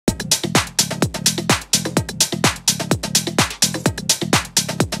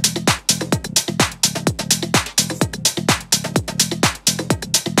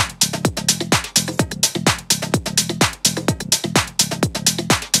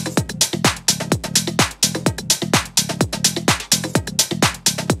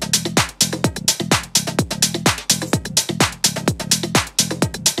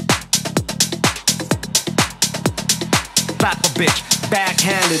bitch,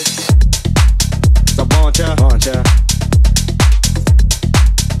 backhanded. So want ya.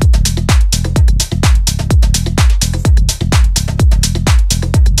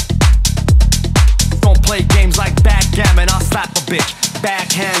 Don't play games like backgammon, I'll slap a bitch,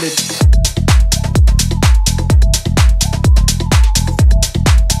 backhanded.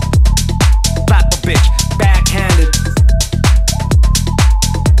 Slap a bitch, backhanded.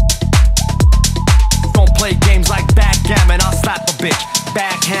 Don't play games like backgammon, I'll slap a bitch,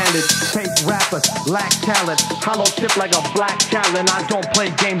 backhanded. Fake rappers lack talent, hollow tip like a black talent. I don't play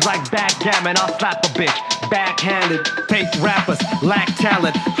games like backgammon, I'll slap a bitch, backhanded. Fake rappers lack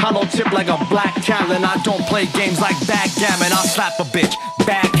talent, hollow tip like a black talent. I don't play games like backgammon, I'll slap a bitch,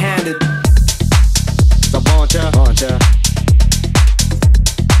 backhanded. So want ya.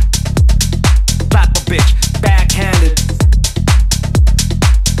 Slap a bitch, backhanded.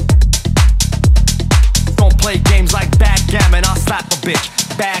 Don't play games like backgammon, I'll slap a bitch,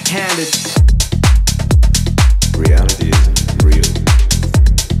 backhanded. Reality isn't real.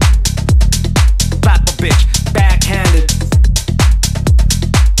 Slap a bitch, backhanded.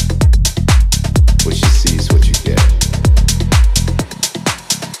 What you see is what you get.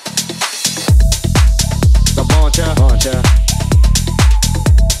 So want ya.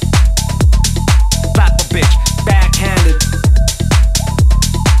 Slap a bitch, backhanded.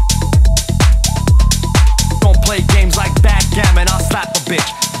 Don't play games like backgammon, I'll slap a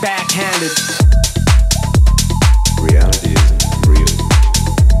bitch, backhanded. Reality isn't real.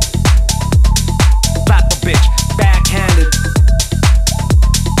 Slap a bitch, backhanded.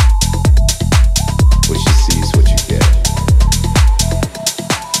 What you see is what you get.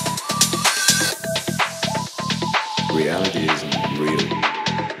 Reality isn't real.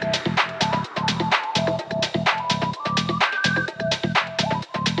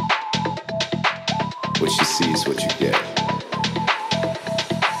 What you see is what you get.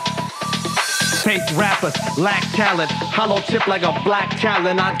 Fake rappers lack talent, hollow tip like a black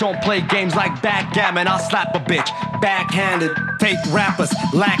talent. I don't play games like backgammon, I'll slap a bitch, backhanded. Fake rappers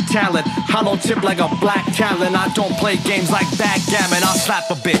lack talent, hollow tip like a black talent. I don't play games like backgammon, I'll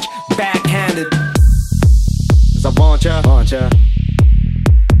slap a bitch, backhanded. So want ya.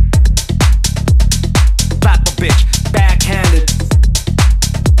 Slap a bitch, backhanded.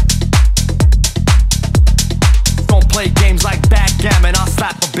 Don't play games like backgammon, I'll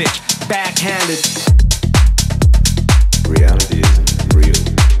slap a bitch, backhanded. Reality isn't real.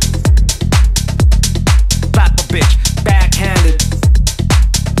 Slap a bitch, backhanded.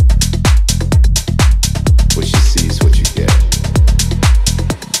 What you see is what you get.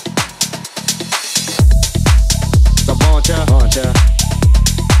 So want ya.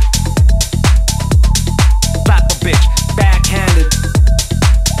 Slap a bitch, backhanded.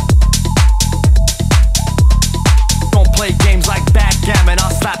 Don't play games like backgammon,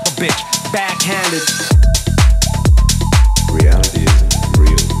 I'll slap a bitch, backhanded. Reality isn't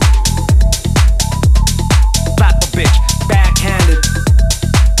real. Slap a bitch, backhanded.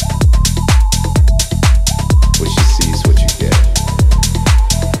 What you see is what you get.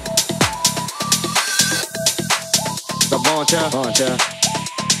 So want ya.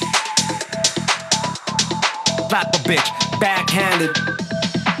 Slap a bitch, backhanded.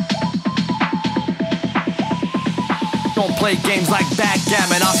 Don't play games like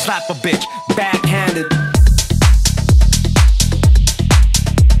backgammon, I'll slap a bitch, backhanded.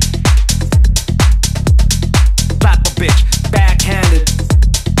 Slap a bitch, backhanded.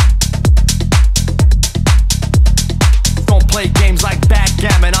 Don't play games like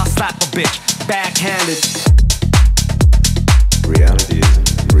backgammon, I'll slap a bitch, backhanded. Reality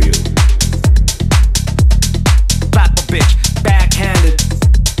isn't real. Slap a bitch, backhanded.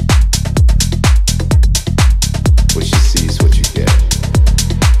 What you see is what you get.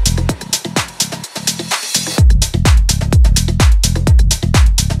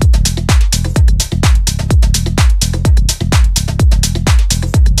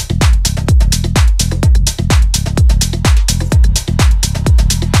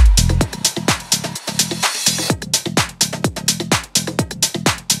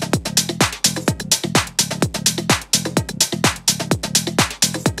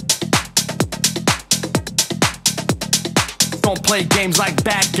 Don't play games like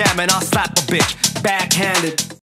backgammon, I'll slap a bitch, backhanded.